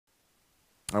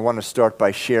I want to start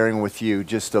by sharing with you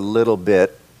just a little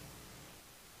bit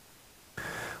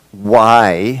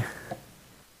why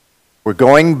we're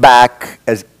going back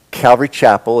as Calvary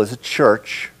Chapel, as a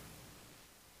church.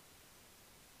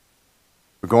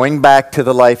 We're going back to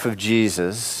the life of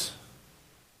Jesus.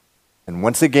 And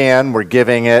once again, we're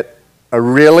giving it a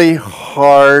really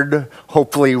hard,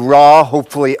 hopefully raw,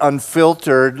 hopefully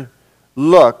unfiltered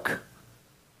look.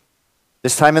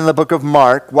 This time in the book of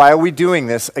Mark. Why are we doing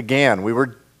this again? We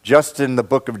were just in the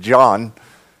book of John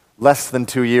less than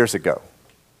 2 years ago.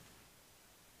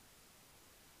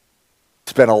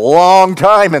 Spent a long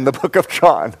time in the book of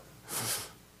John.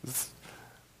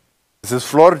 This is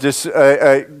Flora just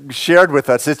shared with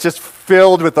us. It's just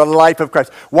filled with the life of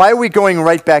Christ. Why are we going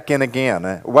right back in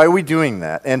again? Why are we doing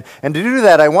that? And to do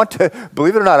that, I want to,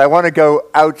 believe it or not, I want to go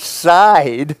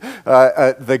outside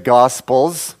the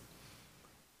Gospels.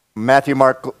 Matthew,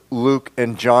 Mark, Luke,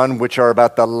 and John, which are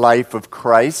about the life of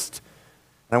Christ.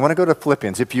 And I want to go to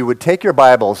Philippians. If you would take your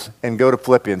Bibles and go to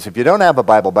Philippians. If you don't have a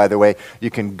Bible, by the way, you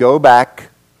can go back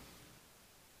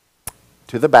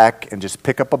to the back and just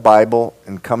pick up a Bible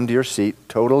and come to your seat.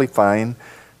 Totally fine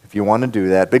if you want to do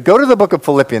that. But go to the book of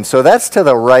Philippians. So that's to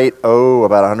the right,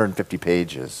 about 150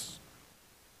 pages.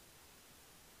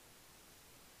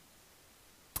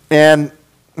 And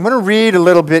I'm going to read a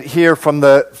little bit here from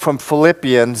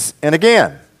Philippians. And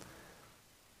again,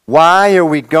 why are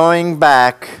we going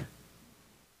back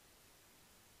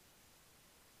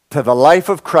to the life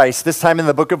of Christ, this time in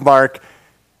the book of Mark,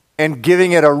 and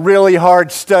giving it a really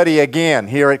hard study again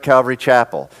here at Calvary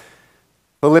Chapel?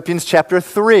 Philippians chapter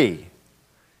 3.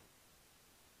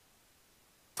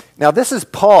 Now this is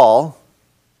Paul.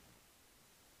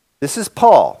 This is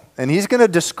Paul. And he's going to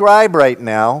describe right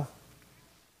now.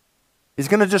 He's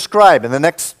going to describe in the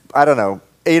next, 8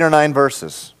 or 9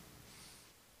 verses,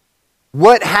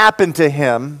 what happened to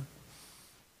him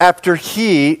after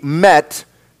he met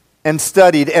and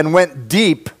studied and went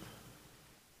deep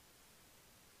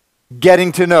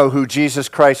getting to know who Jesus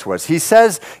Christ was. He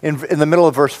says in the middle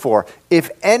of verse 4, if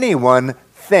anyone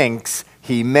thinks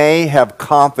he may have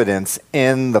confidence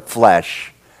in the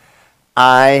flesh,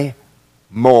 I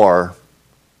more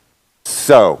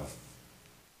so.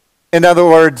 In other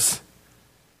words,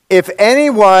 if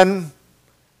anyone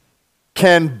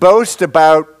can boast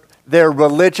about their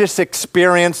religious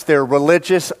experience, their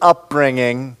religious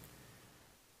upbringing,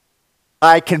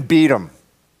 I can beat them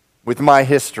with my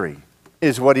history,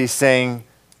 is what he's saying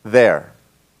there.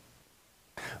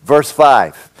 Verse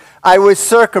 5, I was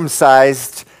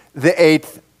circumcised the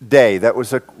 8th day. That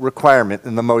was a requirement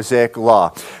in the Mosaic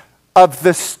law. Of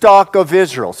the stock of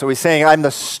Israel. So he's saying, I'm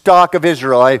the stock of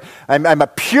Israel. I'm a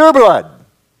pureblood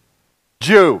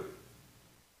Jew.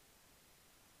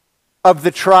 Of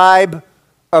the tribe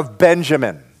of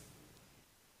Benjamin.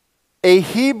 A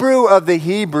Hebrew of the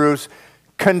Hebrews,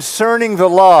 concerning the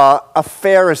law, a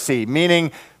Pharisee,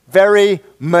 meaning very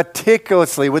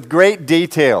meticulously, with great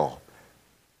detail,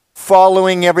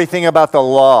 following everything about the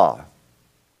law.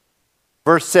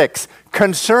 Verse 6,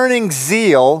 concerning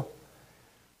zeal,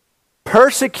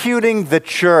 persecuting the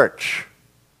church,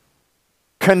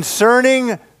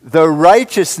 concerning the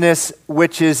righteousness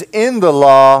which is in the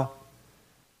law,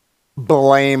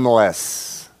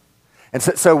 blameless. And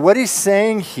so what he's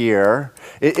saying here,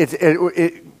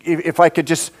 if I could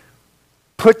just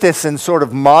put this in sort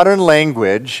of modern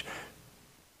language,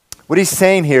 what he's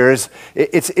saying here is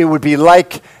it would be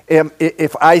like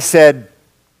if I said,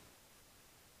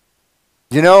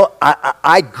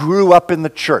 I grew up in the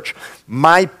church.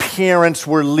 My parents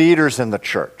were leaders in the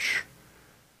church.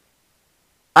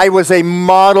 I was a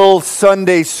model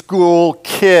Sunday school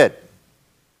kid.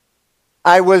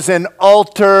 I was an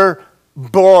altar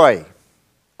boy.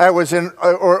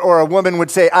 Or a woman would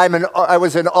say, I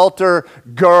was an altar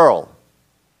girl.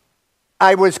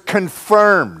 I was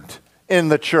confirmed in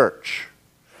the church.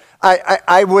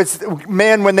 I was,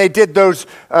 when they did those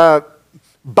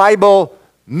Bible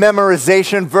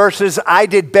memorization verses, I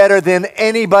did better than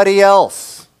anybody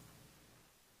else.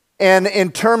 And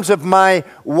in terms of my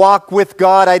walk with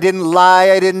God, I didn't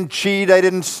lie, I didn't cheat, I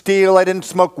didn't steal, I didn't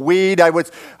smoke weed, I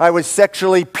was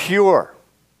sexually pure.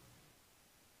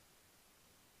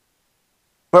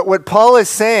 But what Paul is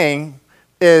saying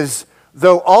is,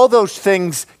 though all those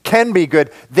things can be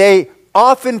good, they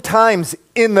oftentimes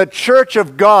in the church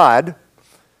of God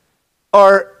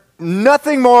are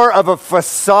nothing more of a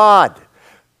facade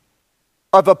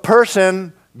of a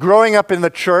person growing up in the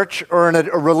church or in a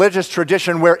religious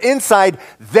tradition where inside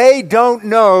they don't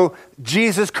know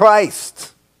Jesus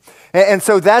Christ. And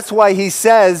so that's why he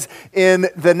says in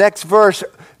the next verse,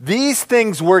 these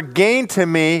things were gain to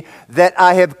me that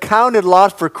I have counted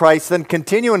loss for Christ. Then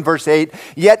continue in verse 8,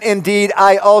 yet indeed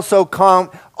I also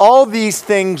count all these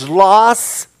things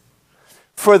loss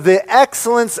for the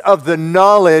excellence of the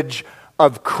knowledge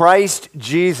of Christ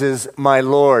Jesus my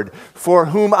Lord, for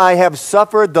whom I have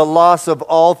suffered the loss of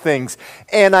all things,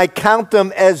 and I count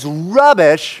them as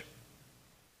rubbish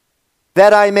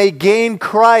that I may gain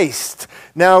Christ.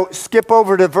 Now skip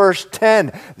over to verse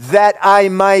 10, that I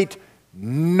might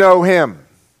know him.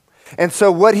 And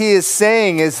so what he is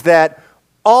saying is that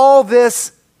all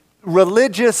this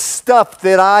religious stuff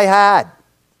that I had,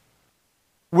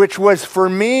 which was for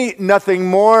me nothing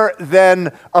more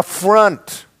than a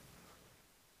front,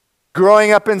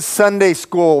 growing up in Sunday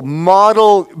school,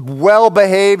 model,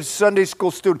 well-behaved Sunday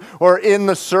school student, or in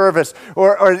the service,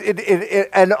 or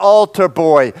an altar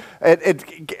boy, at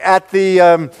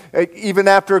the even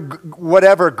after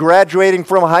graduating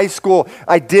from high school,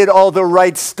 I did all the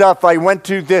right stuff. I went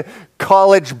to the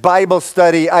college Bible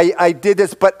study. I did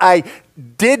this, but I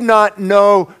did not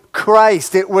know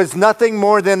Christ. It was nothing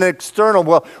more than external.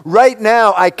 Well, right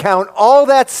now, I count all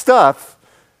that stuff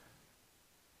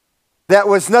that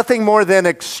was nothing more than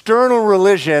external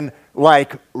religion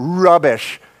like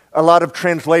rubbish. A lot of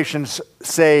translations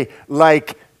say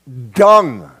like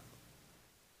dung,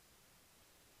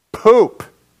 poop.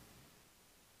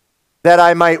 That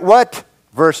I might what?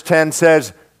 Verse 10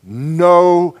 says,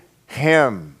 know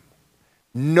him.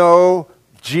 Know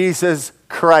Jesus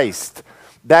Christ.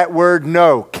 That word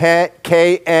know, K-N-O-W,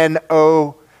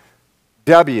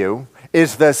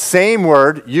 is the same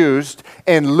word used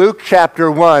in Luke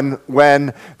chapter 1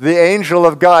 when the angel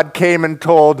of God came and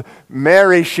told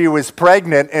Mary she was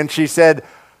pregnant, and she said,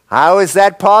 how is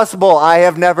that possible? I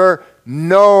have never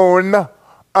known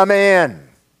a man.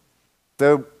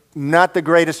 So not the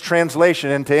greatest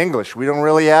translation into English. We don't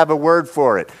really have a word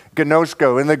for it.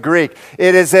 Gnosko in the Greek.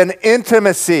 It is an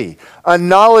intimacy, a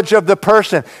knowledge of the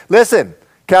person. Listen,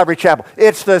 Calvary Chapel,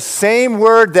 it's the same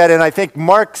word that in, I think,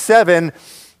 Mark 7,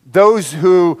 those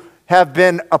who have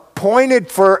been appointed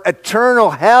for eternal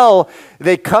hell,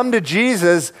 they come to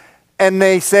Jesus and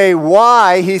they say,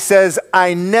 why? He says,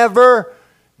 I never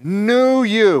knew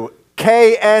you.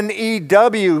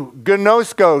 K-N-E-W,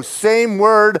 gnosko, same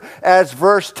word as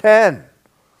verse 10.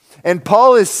 And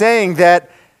Paul is saying that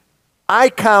I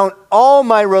count all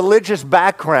my religious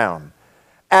background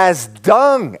as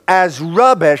dung, as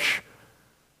rubbish,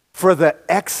 for the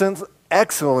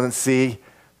excellency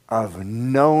of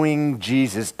knowing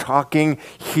Jesus, talking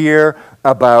here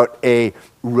about a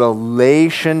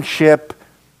relationship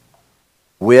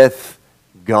with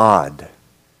God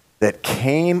that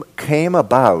came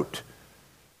about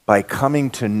by coming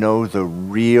to know the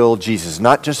real Jesus,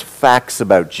 not just facts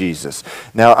about Jesus.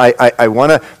 Now, I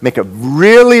want to make a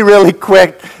really, really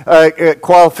quick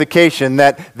qualification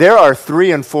that there are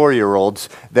 3- and 4-year-olds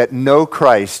that know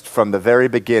Christ from the very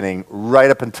beginning,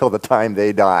 right up until the time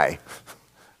they die.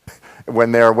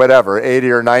 When they're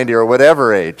 80 or 90 or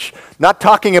whatever age. Not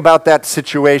talking about that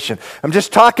situation. I'm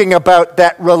just talking about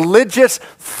that religious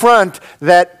front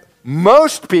that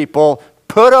most people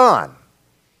put on.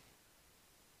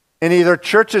 In either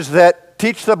churches that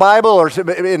teach the Bible, or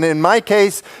in my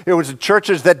case, it was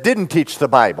churches that didn't teach the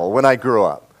Bible when I grew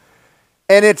up.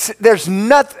 And it's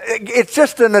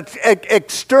just an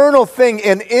external thing,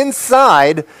 and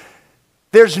inside,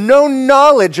 there's no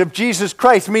knowledge of Jesus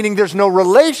Christ, meaning there's no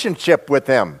relationship with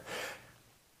him.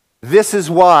 This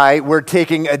is why we're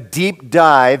taking a deep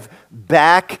dive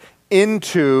back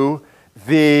into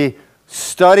the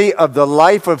study of the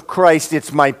life of Christ.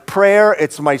 It's my prayer,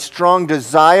 it's my strong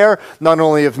desire, not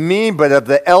only of me, but of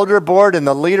the elder board and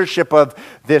the leadership of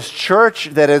this church,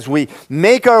 that as we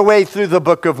make our way through the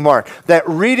book of Mark, that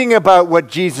reading about what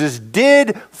Jesus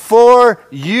did for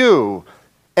you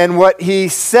and what he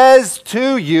says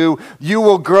to you, you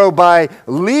will grow by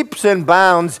leaps and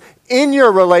bounds in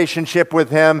your relationship with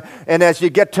him. And as you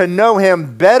get to know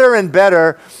him better and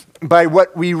better by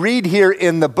what we read here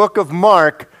in the book of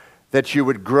Mark, that you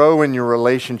would grow in your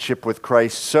relationship with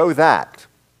Christ so that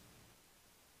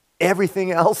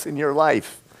everything else in your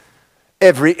life,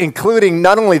 including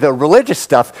not only the religious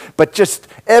stuff, but just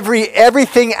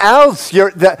everything else, your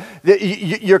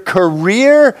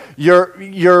career,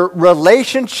 your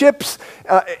relationships,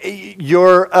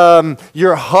 your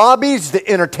hobbies, the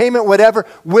entertainment, whatever,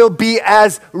 will be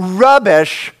as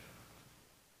rubbish.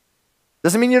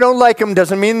 Doesn't mean you don't like him,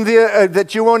 doesn't mean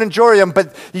that you won't enjoy him,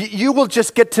 but you will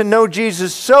just get to know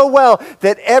Jesus so well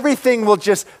that everything will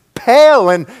just pale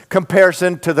in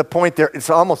comparison to the point there. It's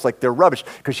almost like they're rubbish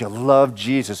because you love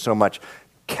Jesus so much.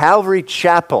 Calvary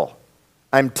Chapel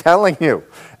I'm telling you,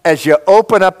 as you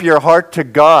open up your heart to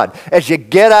God, as you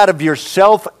get out of your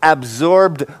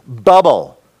self-absorbed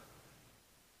bubble,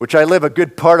 which I live a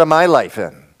good part of my life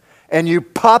in, and you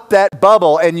pop that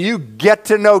bubble and you get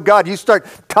to know God. You start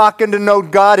talking to know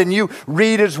God and you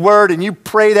read His Word and you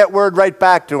pray that Word right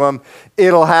back to Him.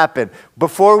 It'll happen.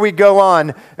 Before we go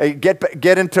on,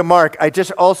 get into Mark, I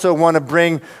just also want to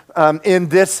bring in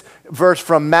this verse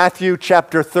from Matthew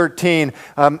chapter 13.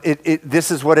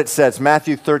 This is what it says,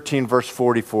 Matthew 13, verse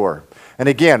 44. And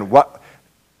again,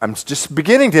 I'm just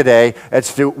beginning today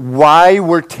as to why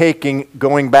we're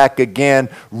going back again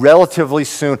relatively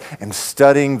soon and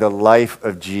studying the life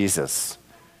of Jesus.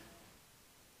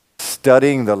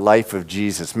 Studying the life of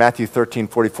Jesus. Matthew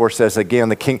 13:44 says again,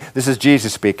 this is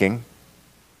Jesus speaking.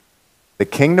 The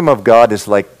kingdom of God is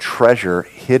like treasure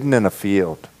hidden in a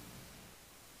field,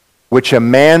 which a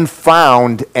man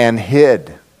found and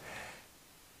hid.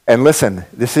 And listen,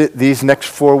 these next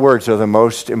 4 words are the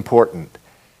most important.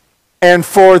 And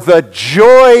for the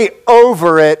joy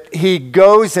over it, he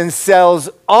goes and sells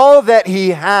all that he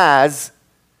has,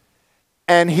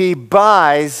 and he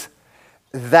buys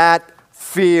that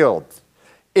field.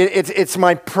 It's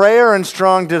my prayer and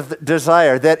strong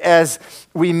desire that as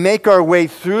we make our way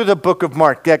through the book of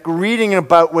Mark, that reading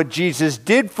about what Jesus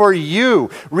did for you,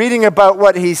 reading about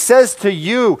what He says to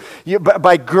you,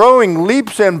 by growing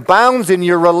leaps and bounds in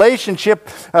your relationship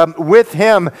with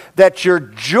Him, that your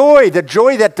joy, the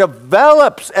joy that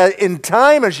develops in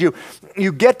time as you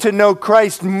get to know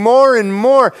Christ more and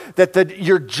more, that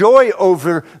your joy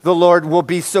over the Lord will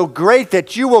be so great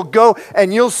that you will go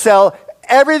and you'll sell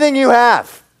everything you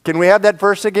have. Can we have that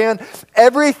verse again?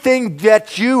 Everything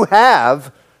that you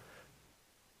have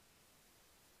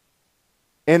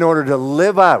in order to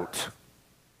live out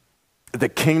the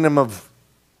kingdom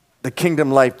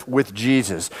life with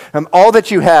Jesus. All that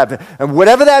you have, and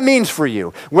whatever that means for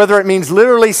you, whether it means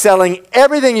literally selling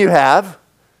everything you have,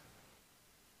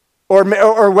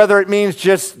 or whether it means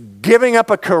just giving up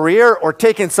a career or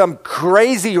taking some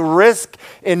crazy risk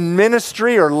in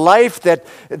ministry or life that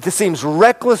seems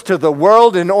reckless to the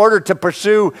world in order to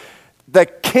pursue the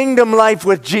kingdom life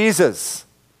with Jesus.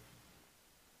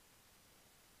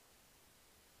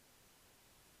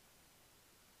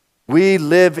 We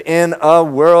live in a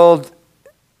world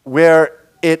where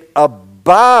it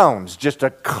abounds, just a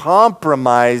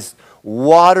compromised,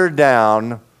 watered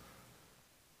down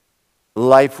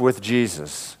life with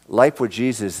Jesus. Life with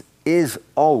Jesus is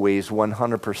always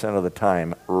 100% of the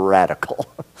time radical.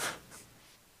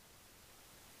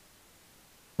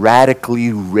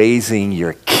 Radically raising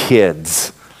your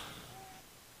kids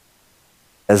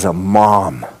as a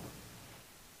mom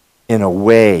in a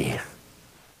way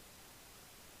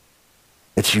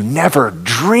that you never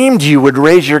dreamed you would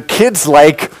raise your kids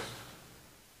like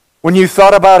when you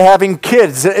thought about having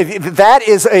kids. That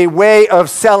is a way of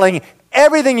selling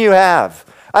everything you have.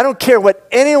 I don't care what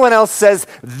anyone else says.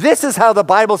 This is how the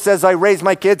Bible says I raise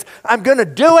my kids. I'm going to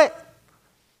do it.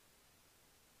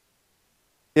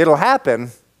 It'll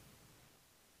happen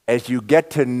as you get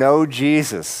to know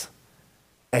Jesus,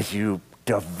 as you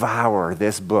devour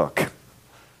this book,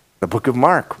 the book of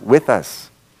Mark, with us.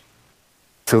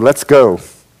 So let's go.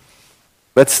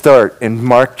 Let's start in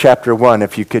Mark chapter 1,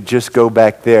 if you could just go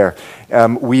back there.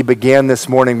 We began this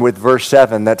morning with verse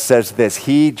 7 that says this: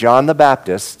 He, John the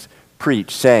Baptist,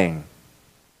 preached, saying,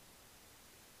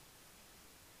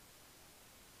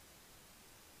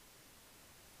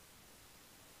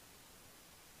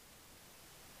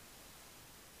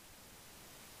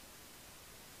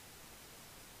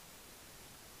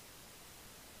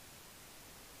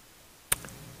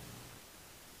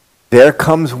 there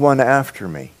comes one after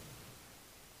me,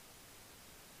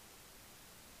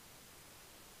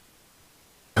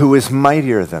 who is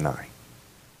mightier than I,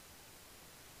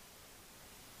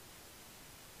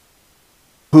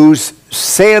 whose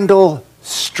sandal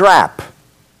strap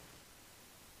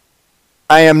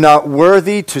I am not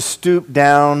worthy to stoop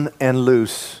down and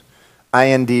loose. I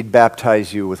indeed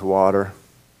baptize you with water,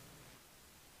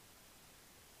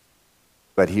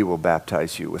 but he will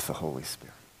baptize you with the Holy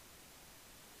Spirit.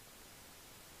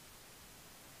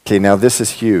 Okay, now this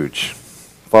is huge.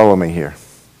 Follow me here.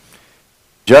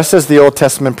 Just as the Old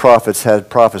Testament prophets had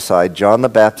prophesied, John the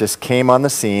Baptist came on the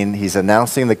scene. He's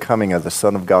announcing the coming of the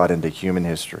Son of God into human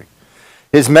history.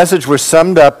 His message was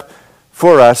summed up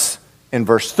for us in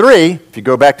verse 3. If you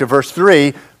go back to verse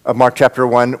 3 of Mark chapter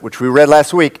 1, which we read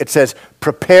last week, it says,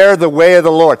 prepare the way of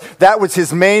the Lord. That was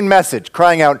his main message,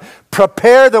 crying out,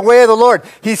 prepare the way of the Lord.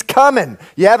 He's coming.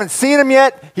 You haven't seen him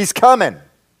yet? He's coming.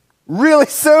 Really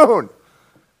soon.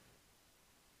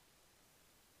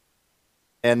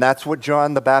 And that's what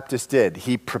John the Baptist did.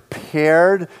 He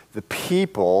prepared the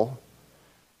people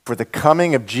for the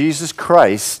coming of Jesus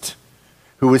Christ,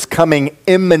 who was coming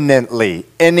imminently,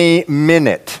 any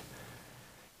minute.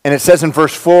 And it says in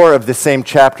verse 4 of the same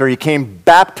chapter, he came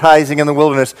baptizing in the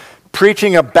wilderness,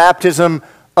 preaching a baptism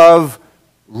of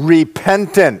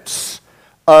repentance,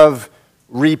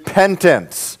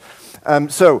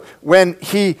 So when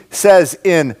he says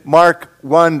in Mark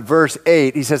 1 verse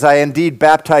 8, he says, I indeed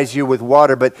baptize you with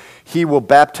water, but he will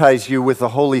baptize you with the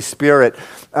Holy Spirit.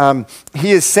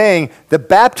 He is saying, the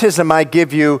baptism I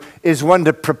give you is one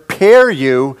to prepare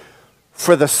you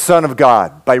for the Son of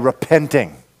God by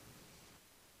repenting.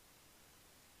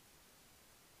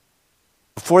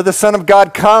 Before the Son of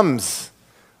God comes,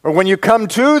 or when you come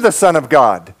to the Son of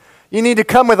God, you need to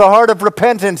come with a heart of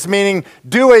repentance, meaning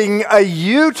doing a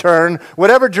U-turn,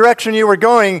 whatever direction you were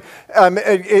going.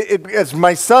 As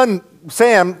my son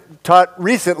Sam taught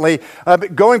recently,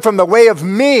 going from the way of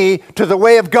me to the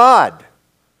way of God.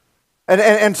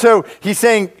 And so he's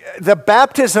saying, the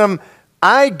baptism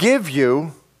I give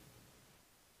you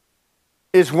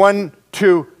is one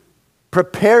to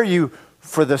prepare you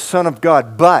for the Son of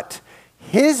God. But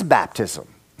his baptism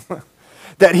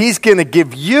that he's going to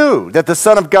give you, that the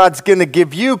Son of God's going to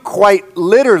give you, quite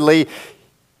literally,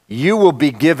 you will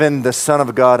be given the Son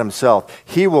of God himself.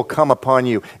 He will come upon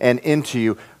you and into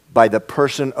you by the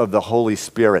person of the Holy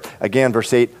Spirit. Again,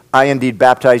 verse 8, I indeed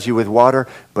baptize you with water,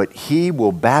 but he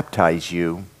will baptize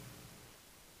you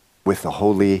with the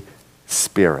Holy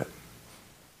Spirit.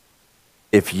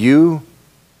 If you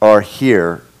are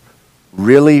here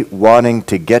really wanting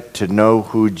to get to know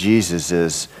who Jesus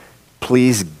is,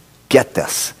 please get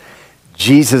this.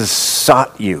 Jesus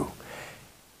sought you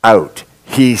out.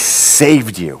 He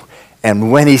saved you.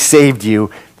 And when he saved you,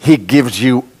 he gives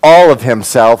you all of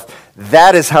himself.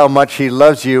 That is how much he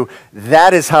loves you.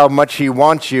 That is how much he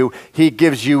wants you. He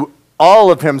gives you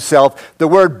all of himself. The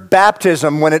word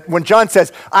baptism, when John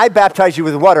says, I baptize you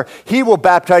with water, he will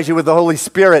baptize you with the Holy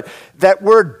Spirit. That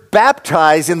word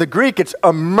baptize in the Greek, it's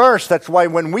immerse. That's why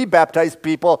when we baptize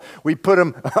people, we put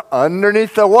them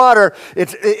underneath the water.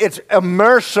 It's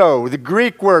immerso, the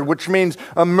Greek word, which means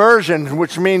immersion,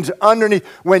 which means underneath.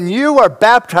 When you are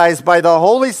baptized by the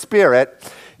Holy Spirit,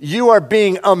 you are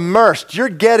being immersed. You're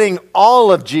getting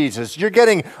all of Jesus. You're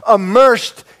getting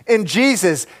immersed in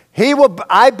Jesus.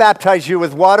 I baptize you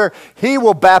with water. He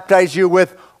will baptize you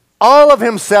with all of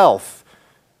himself.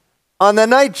 On the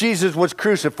night Jesus was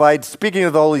crucified, speaking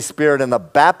of the Holy Spirit and the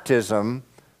baptism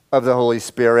of the Holy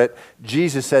Spirit,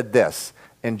 Jesus said this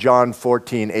in John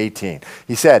 14:18.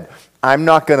 He said, I'm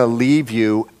not going to leave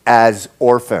you as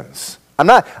orphans.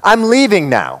 I'm leaving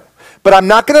now. But I'm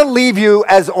not going to leave you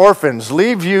as orphans,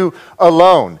 leave you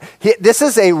alone. This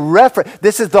is a reference.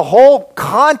 This is the whole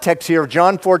context here of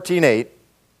John 14:8.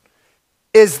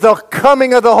 Is the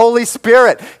coming of the Holy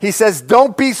Spirit. He says,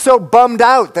 don't be so bummed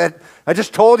out that I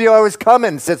just told you I was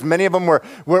coming. He says many of them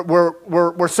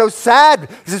were so sad.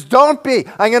 He says, don't be.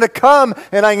 I'm going to come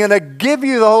and I'm going to give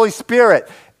you the Holy Spirit.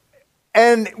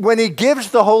 And when he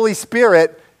gives the Holy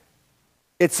Spirit,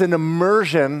 it's an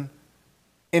immersion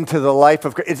into the life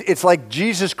of Christ. It's like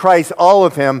Jesus Christ, all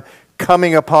of him,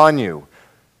 coming upon you.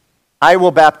 I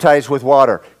will baptize with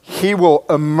water. He will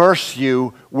immerse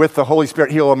you with the Holy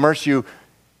Spirit. He'll immerse you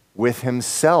with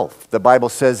himself. The Bible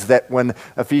says that when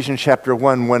Ephesians chapter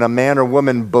 1, when a man or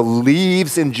woman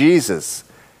believes in Jesus,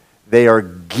 they are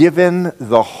given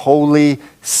the Holy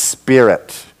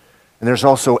Spirit. And there's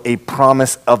also a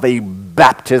promise of a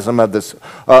baptism of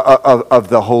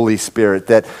the Holy Spirit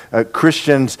that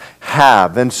Christians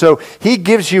have. And so he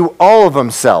gives you all of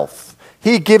himself.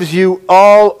 He gives you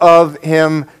all of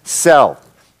himself.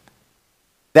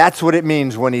 That's what it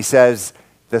means when he says,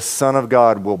 the Son of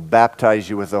God will baptize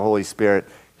you with the Holy Spirit.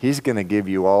 He's going to give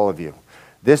you all of you.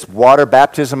 This water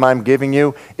baptism I'm giving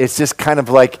you, it's just kind of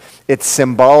like, it's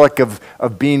symbolic of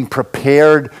being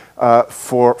prepared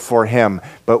for him.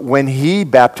 But when he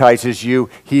baptizes you,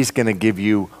 he's going to give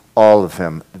you all of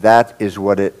him. That is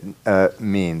what it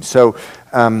means. So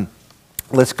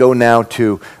let's go now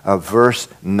to verse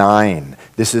 9.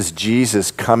 This is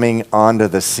Jesus coming onto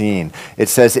the scene. It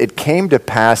says, it came to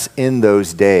pass in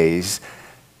those days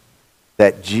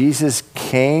that Jesus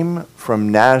came from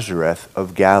Nazareth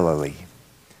of Galilee,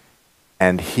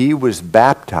 and he was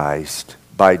baptized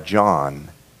by John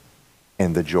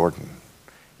in the Jordan.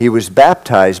 He was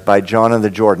baptized by John in the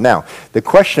Jordan. Now, the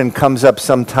question comes up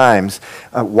sometimes,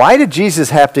 why did Jesus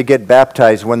have to get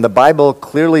baptized when the Bible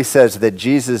clearly says that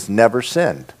Jesus never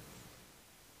sinned?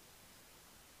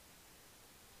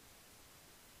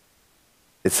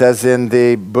 It says in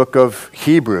the book of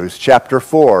Hebrews, chapter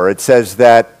 4, it says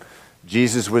that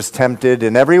Jesus was tempted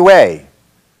in every way,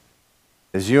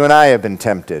 as you and I have been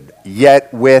tempted,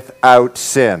 yet without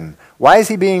sin. Why is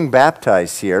he being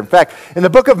baptized here? In fact, in the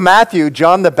book of Matthew,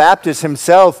 John the Baptist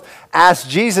himself asked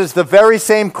Jesus the very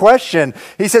same question.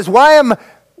 He says, why am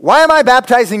I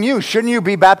baptizing you? Shouldn't you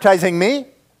be baptizing me?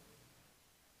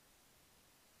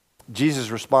 Jesus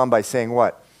responds by saying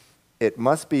what? It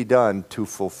must be done to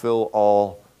fulfill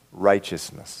all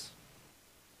righteousness.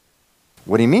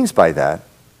 What he means by that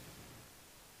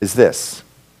is this.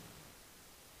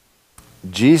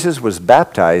 Jesus was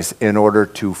baptized in order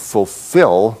to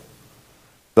fulfill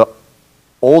the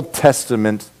Old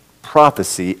Testament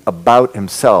prophecy about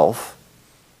himself.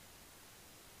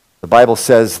 The Bible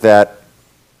says that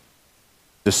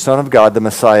the Son of God, the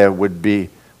Messiah,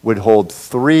 would hold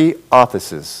three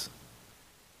offices.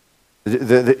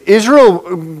 The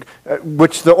Israel,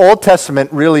 which the Old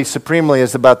Testament really supremely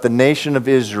is about the nation of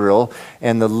Israel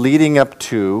and the leading up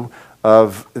to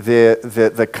of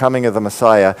the coming of the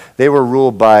Messiah, they were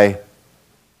ruled by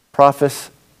prophets,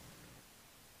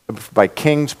 by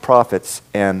kings, prophets,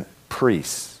 and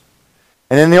priests.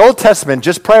 And in the Old Testament,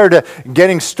 just prior to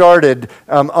getting started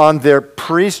on their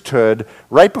priesthood,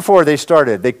 right before they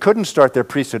started, they couldn't start their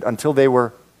priesthood until they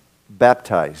were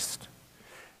baptized.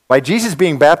 By Jesus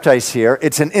being baptized here,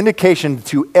 it's an indication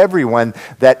to everyone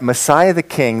that Messiah the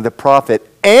King, the prophet,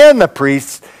 and the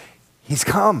priest, he's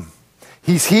come.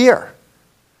 He's here.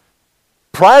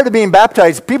 Prior to being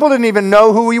baptized, people didn't even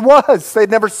know who he was.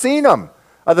 They'd never seen him,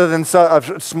 other than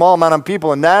a small amount of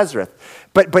people in Nazareth.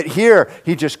 But here,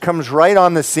 he just comes right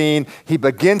on the scene. He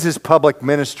begins his public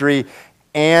ministry,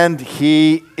 and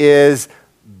he is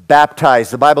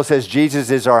baptized. The Bible says Jesus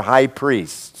is our high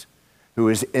priest who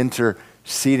is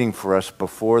interceding for us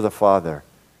before the Father.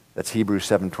 That's Hebrews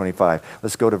 7:25.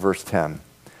 Let's go to verse 10.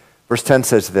 Verse 10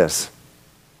 says this.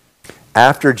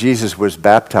 After Jesus was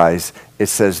baptized, it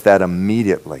says that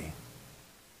immediately,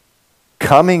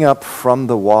 coming up from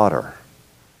the water,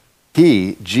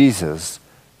 he, Jesus,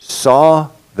 saw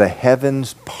the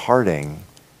heavens parting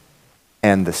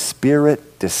and the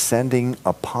Spirit descending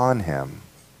upon him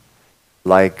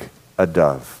like a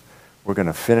dove. We're going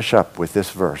to finish up with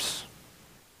this verse.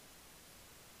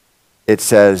 It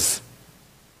says,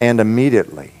 and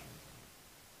immediately,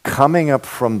 coming up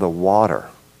from the water,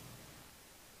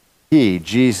 he,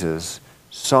 Jesus,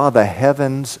 saw the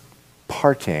heavens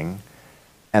parting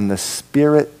and the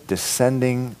Spirit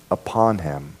descending upon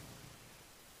him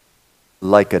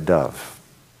like a dove.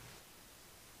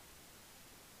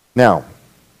 Now,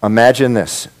 imagine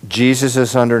this. Jesus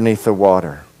is underneath the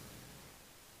water.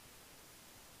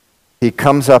 He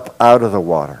comes up out of the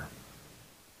water.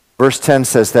 Verse 10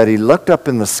 says that he looked up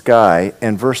in the sky,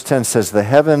 and verse 10 says the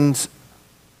heavens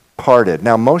parted.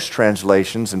 Now, most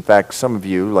translations, in fact, some of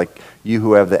you, like you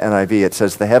who have the NIV, it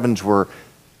says the heavens were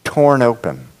torn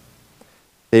open.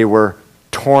 They were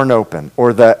torn open,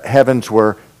 or the heavens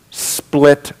were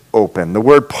split open. The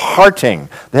word parting,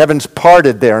 the heavens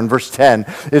parted there in verse 10,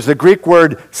 is the Greek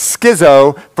word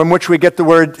schizo, from which we get the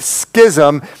word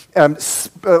schism,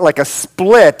 like a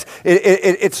split.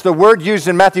 It's the word used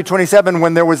in Matthew 27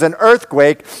 when there was an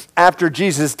earthquake after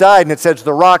Jesus died, and it says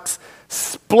the rocks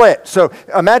split. So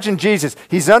imagine Jesus.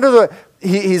 He's under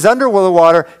the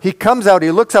water. He comes out.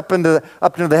 He looks up into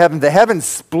the heaven. The heaven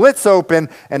splits open,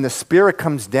 and the Spirit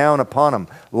comes down upon him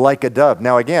like a dove.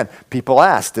 Now, again, people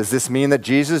ask, does this mean that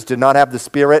Jesus did not have the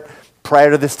Spirit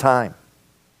prior to this time?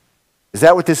 Is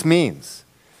that what this means?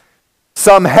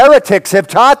 Some heretics have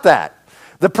taught that.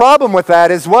 The problem with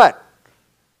that is what?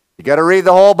 You got to read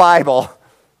the whole Bible,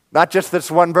 not just this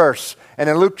one verse. And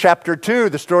in Luke chapter 2,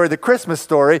 the story of the Christmas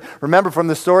story, remember from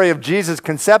the story of Jesus'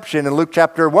 conception in Luke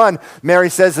chapter 1, Mary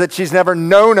says that she's never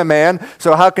known a man,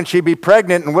 so how can she be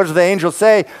pregnant? And what does the angel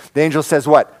say? The angel says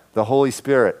what? The Holy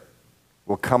Spirit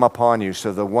will come upon you,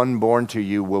 so the one born to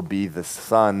you will be the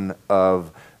Son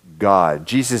of God.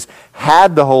 Jesus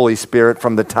had the Holy Spirit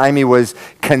from the time he was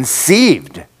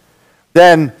conceived.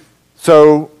 Then,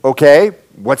 okay,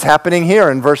 what's happening here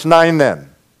in verse 9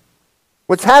 then?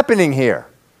 What's happening here?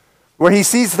 Where he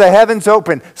sees the heavens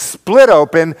open, split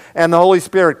open, and the Holy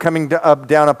Spirit coming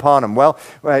down upon him. Well,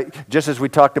 just as we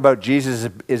talked about,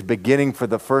 Jesus is beginning for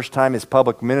the first time his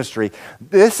public ministry.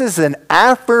 This is an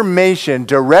affirmation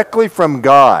directly from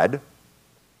God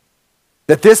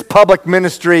that this public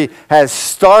ministry has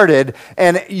started,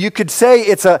 and you could say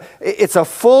it's a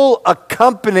full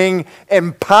accompanying,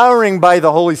 empowering by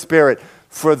the Holy Spirit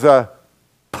for the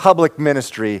public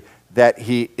ministry that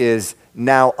he is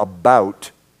now about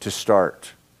to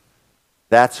start.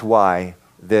 That's why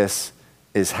this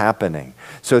is happening.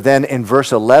 So then in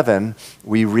verse 11,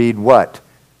 we read what?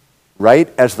 right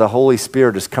as the Holy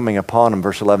Spirit is coming upon him,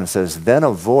 verse 11 says, then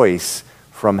a voice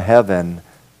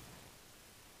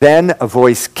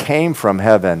came from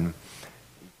heaven,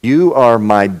 you are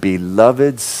my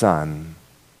beloved Son,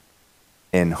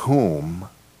 in whom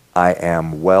I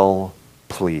am well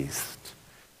pleased.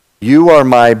 You are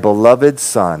my beloved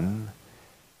Son,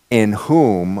 in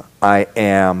whom I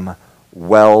am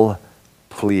well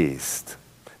pleased.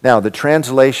 Now, the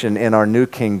translation in our New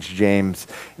King James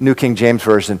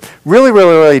Version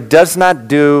really does not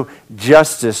do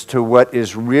justice to what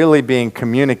is really being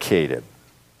communicated.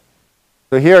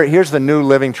 So here's the New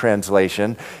Living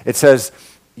Translation. It says,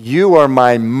 you are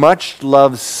my much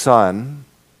loved Son.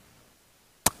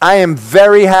 I am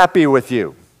very happy with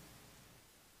you.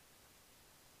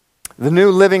 The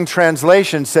New Living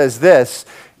Translation says this,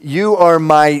 you are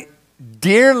my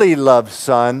dearly loved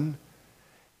Son,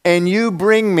 and you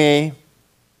bring me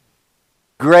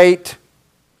great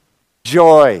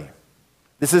joy.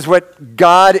 This is what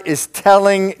God is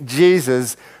telling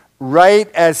Jesus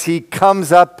right as he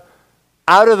comes up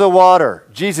out of the water.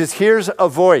 Jesus hears a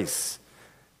voice.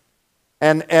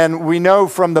 And we know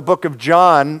from the book of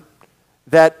John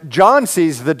that John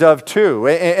sees the dove too,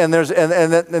 and there's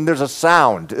a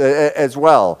sound as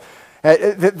well.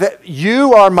 That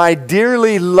you are my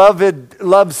dearly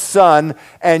loved Son,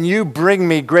 and you bring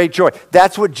me great joy.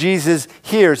 That's what Jesus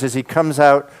hears as he comes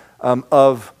out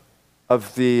of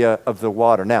the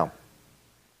water. Now,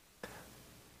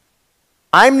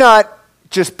 I'm not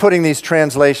just putting these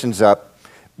translations up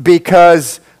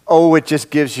because it just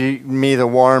gives me the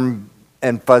warm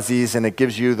and fuzzies, and it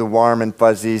gives you the warm and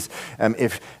fuzzies. How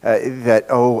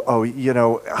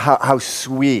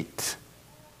sweet.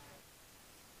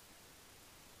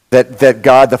 That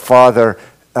God the Father,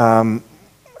 that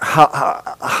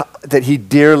he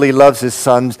dearly loves his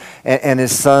sons, and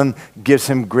his Son gives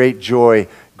him great joy,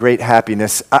 great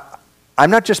happiness. I'm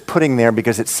not just putting there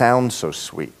because it sounds so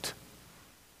sweet.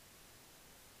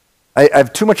 I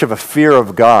have too much of a fear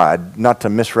of God not to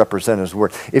misrepresent his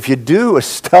word. If you do a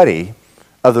study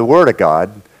of the Word of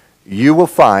God, you will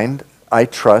find, I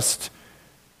trust,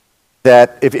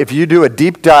 that if you do a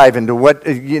deep dive into what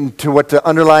the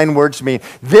underlying words mean,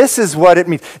 this is what it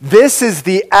means. This is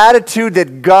the attitude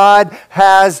that God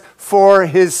has for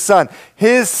his Son.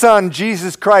 His Son,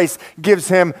 Jesus Christ, gives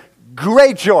him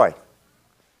great joy.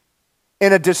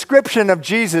 In a description of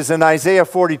Jesus in Isaiah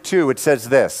 42, it says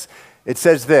this. It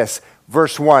says this,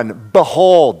 verse 1,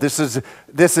 behold, this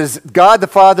is God the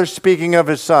Father speaking of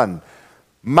his Son.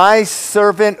 My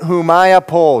servant whom I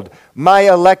uphold, my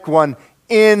elect one,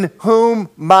 in whom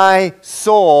my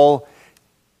soul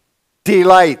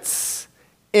delights.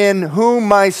 In whom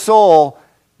my soul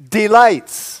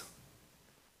delights.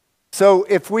 So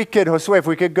Josue, if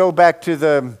we could go back to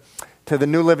the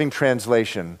New Living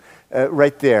Translation,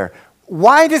 right there.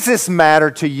 Why does this matter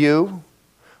to you?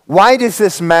 Why does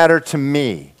this matter to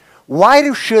me?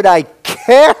 Why should I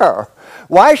care?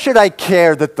 Why should I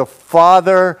care that the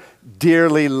Father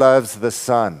dearly loves the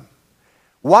Son?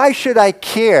 Why should I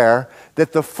care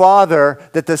that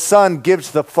the Son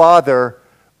gives the Father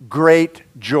great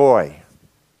joy?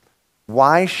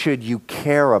 Why should you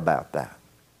care about that?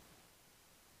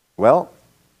 Well,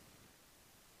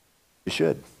 you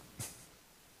should.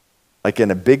 Like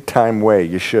in a big time way,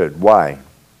 you should. Why?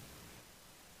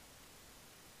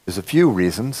 There's a few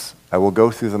reasons. I will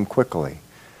go through them quickly.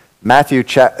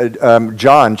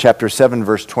 John chapter 7,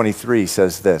 verse 23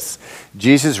 says this.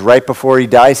 Jesus, right before he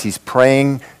dies, he's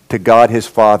praying to God his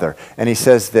Father. And he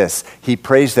says this. He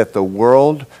prays that the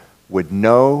world would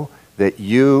know that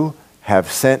you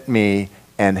have sent me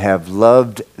and have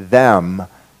loved them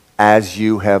as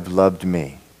you have loved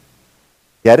me.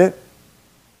 Get it?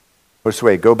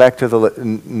 Josue, go back to the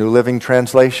New Living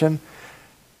Translation.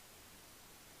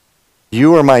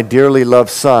 You are my dearly loved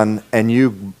Son, and you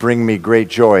bring me great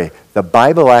joy. The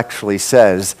Bible actually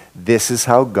says this is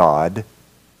how God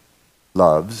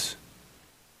loves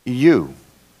you.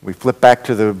 We flip back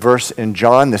to the verse in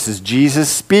John. This is Jesus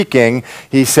speaking.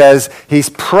 He says he's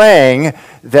praying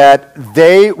that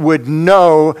they would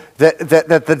know, that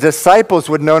the disciples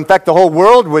would know, in fact, the whole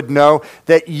world would know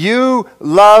that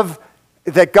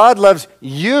that God loves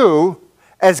you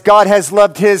as God has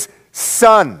loved his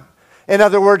Son. In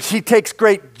other words, he takes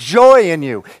great joy in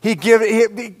you. He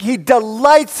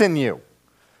delights in you.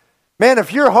 Man,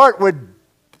 if your heart would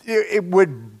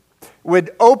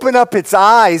open up its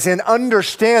eyes and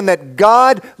understand that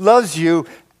God loves you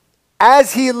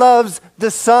as he loves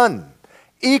the Son,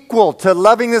 equal to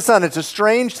loving the Son. It's a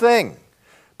strange thing,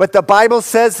 but the Bible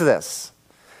says this.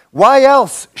 Why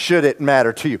else should it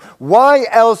matter to you? Why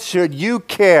else should you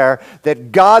care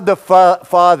that God the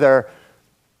Father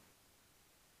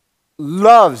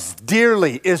loves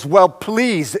dearly, is well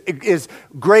pleased, is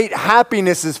great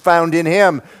happiness is found in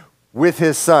him with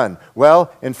his Son?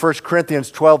 Well, in 1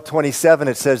 Corinthians 12:27,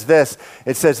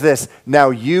 it says this, now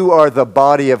you are the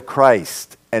body of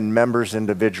Christ and members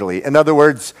individually. In other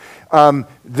words,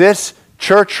 this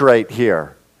church right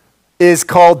here is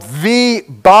called the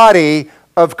body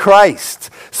of Christ.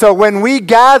 So when we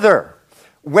gather,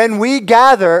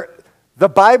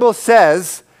 the Bible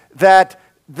says that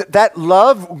that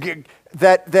love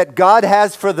that God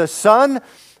has for the Son,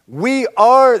 we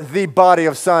are the body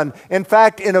of Son. In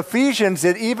fact, in Ephesians,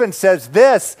 it even says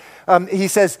this. He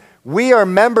says, we are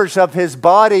members of his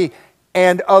body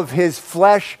and of his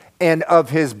flesh and of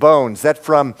his bones. That's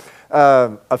from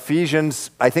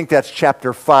Ephesians, I think that's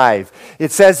chapter 5.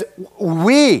 It says,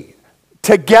 we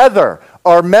together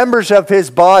are members of his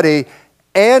body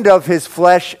and of his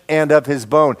flesh and of his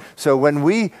bone. So when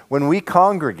we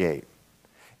congregate,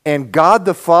 and God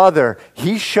the Father,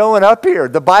 he's showing up here.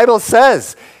 The Bible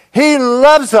says he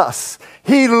loves us.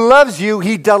 He loves you.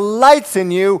 He delights in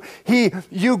you.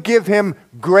 You give him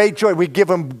great joy. We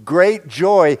give him great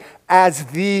joy as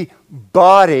the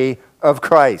body of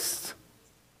Christ.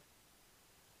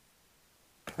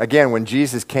 Again, when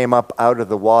Jesus came up out of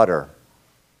the water,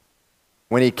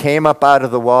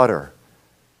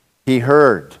 he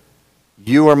heard,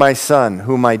 you are my Son,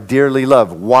 whom I dearly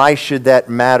love. Why should that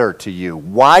matter to you?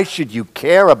 Why should you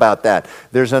care about that?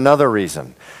 There's another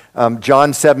reason.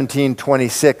 John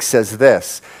 17:26 says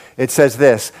this. It says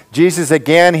this. Jesus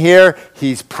again here,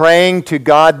 he's praying to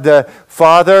God the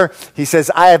Father. He says,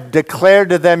 I have declared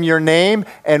to them your name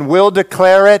and will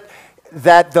declare it,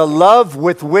 that the love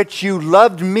with which you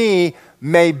loved me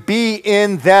may be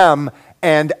in them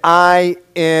and I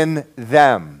in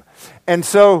them. And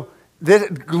so,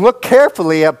 look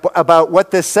carefully about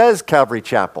what this says, Calvary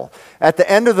Chapel. At the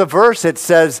end of the verse, it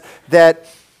says that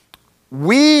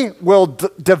we will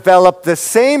develop the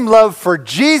same love for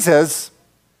Jesus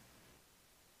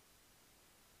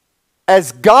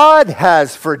as God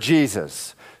has for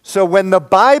Jesus. So when the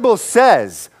Bible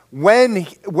says, when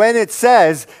it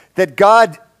says that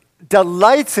God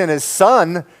delights in his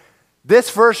Son,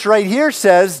 this verse right here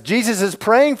says Jesus is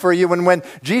praying for you, and when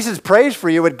Jesus prays for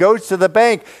you, it goes to the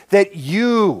bank that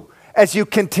you, as you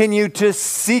continue to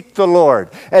seek the Lord,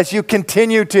 as you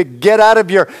continue to get out of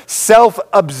your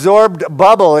self-absorbed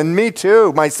bubble, and me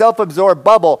too, my self-absorbed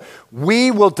bubble,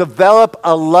 we will develop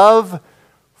a love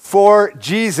for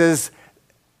Jesus,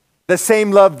 the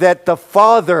same love that the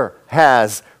Father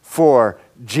has for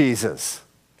Jesus.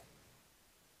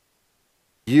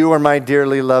 You are my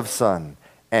dearly loved Son,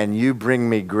 and you bring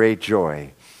me great joy.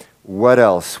 What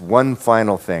else? One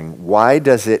final thing. Why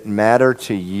does it matter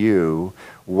to you?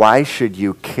 Why should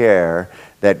you care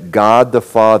that God the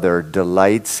Father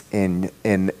delights in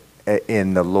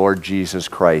the Lord Jesus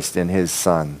Christ, in his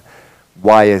Son?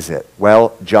 Why is it?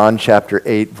 Well, John chapter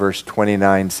 8, verse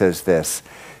 29 says this.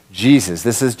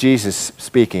 This is Jesus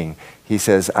speaking. He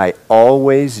says, I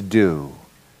always do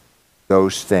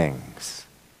those things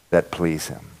that please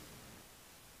him.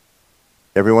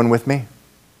 Everyone with me?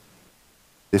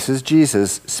 This is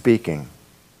Jesus speaking.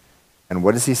 And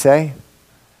what does he say?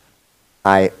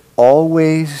 I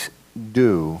always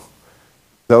do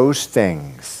those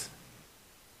things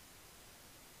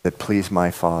that please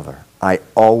my Father. I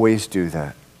always do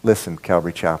that. Listen,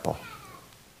 Calvary Chapel.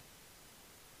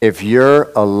 If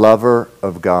you're a lover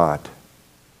of God,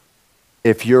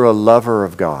 if you're a lover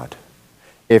of God,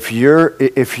 if you're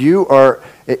a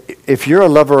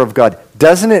lover of God,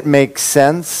 doesn't it make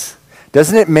sense?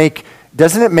 Doesn't it make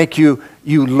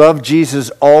you love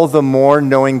Jesus all the more,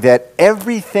 knowing that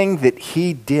everything that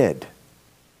he did,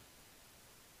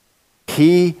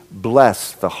 he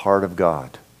blessed the heart of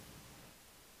God.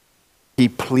 He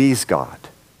pleased God.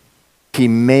 He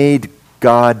made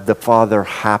God the Father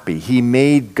happy. He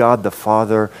made God the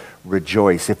Father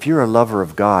rejoice. If you're a lover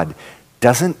of God,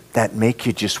 doesn't that make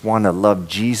you just want to love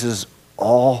Jesus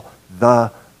all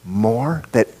the more?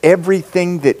 That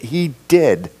everything that he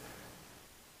did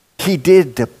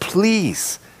to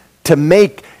please, to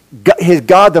make his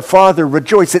God the Father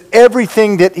rejoice. That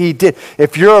everything that he did,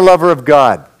 if you're a lover of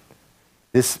God,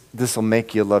 this will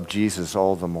make you love Jesus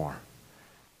all the more.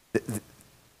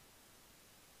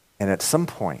 And at some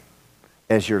point,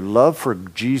 as your love for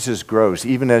Jesus grows,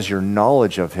 even as your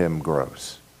knowledge of him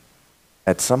grows,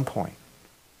 at some point,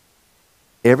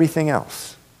 everything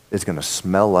else is going to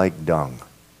smell like dung.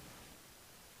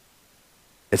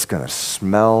 It's going to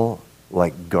smell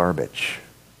like garbage.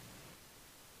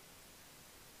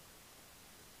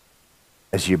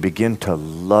 As you begin to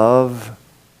love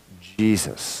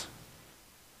Jesus,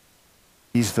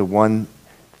 he's the one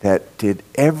that did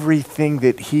everything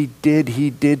that he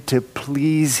did to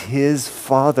please his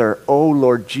Father. Oh,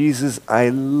 Lord Jesus, I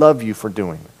love you for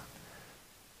doing that.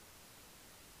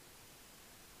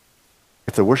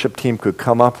 If the worship team could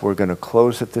come up, we're going to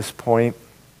close at this point.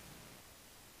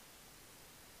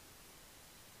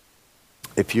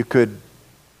 If you could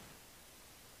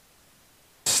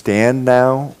stand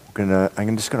now,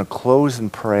 I'm just going to close in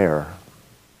prayer.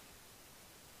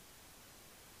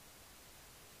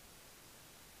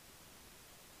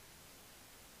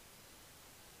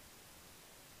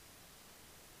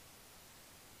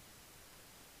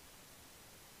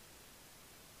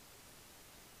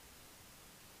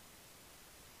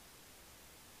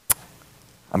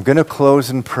 I'm going to close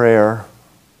in prayer.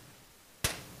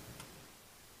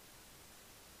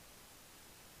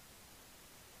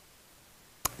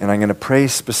 And I'm going to pray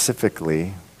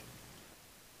specifically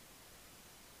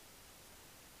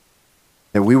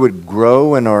that we would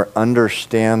grow in our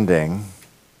understanding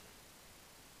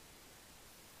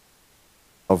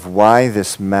of why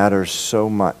this matters so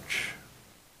much.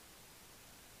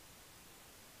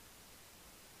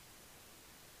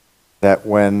 That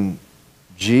when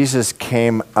Jesus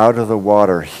came out of the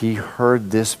water, he heard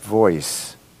this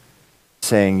voice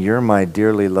saying, "You're my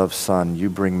dearly loved Son, you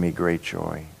bring me great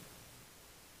joy."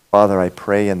 Father, I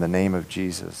pray in the name of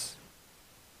Jesus,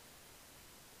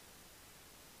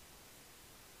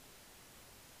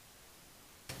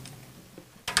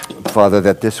 Father,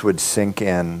 that this would sink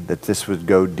in, that this would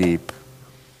go deep.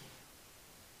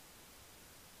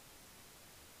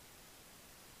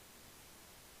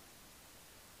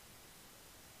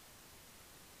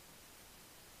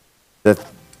 That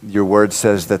your word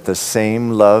says that the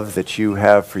same love that you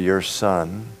have for your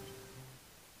Son,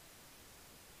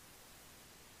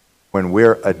 when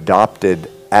we're adopted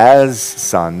as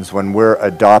sons, when we're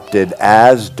adopted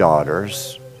as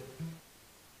daughters,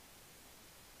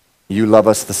 you love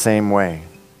us the same way.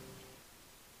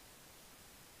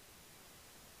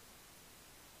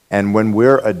 And when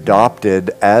we're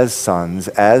adopted as sons,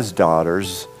 as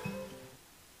daughters,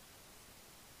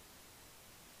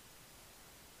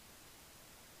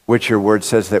 which your word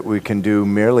says that we can do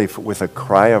merely with a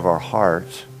cry of our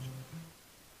heart,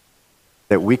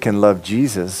 that we can love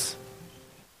Jesus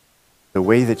the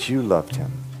way that you loved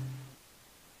him.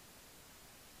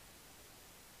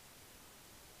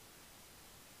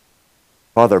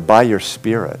 Father, by your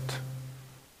Spirit,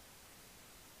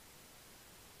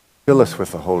 fill us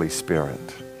with the Holy Spirit.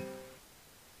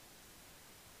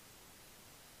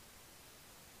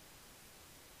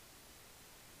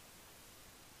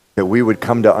 That we would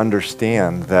come to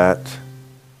understand that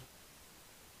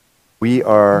we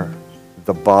are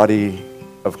the body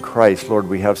of Christ. Lord,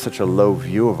 we have such a low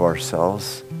view of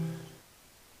ourselves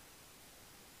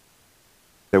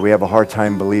that we have a hard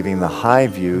time believing the high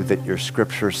view that your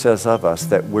scripture says of us,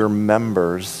 that we're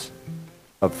members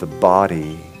of the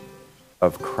body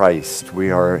of Christ.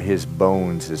 We are his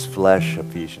bones, his flesh,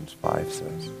 Ephesians 5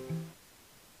 says.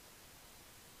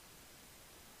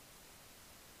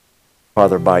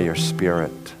 Father, by your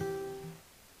Spirit,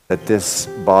 that this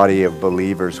body of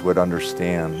believers would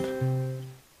understand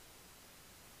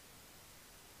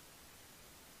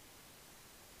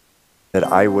that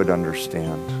I would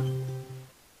understand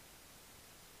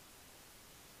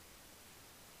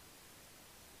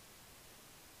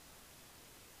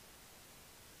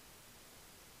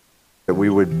that we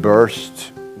would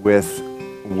burst with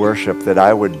worship, that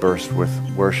I would burst with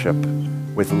worship,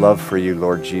 with love for you,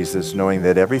 Lord Jesus, knowing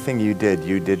that everything you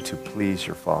did to please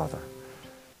your Father.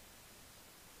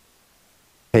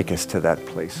 Take us to that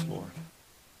place, Lord,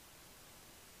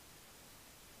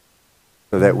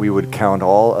 so that we would count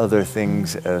all other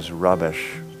things as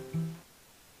rubbish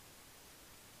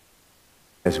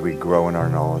as we grow in our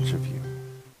knowledge of you.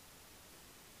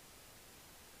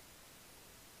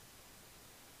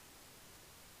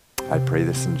 I pray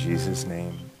this in Jesus'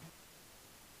 name.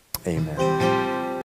 Amen.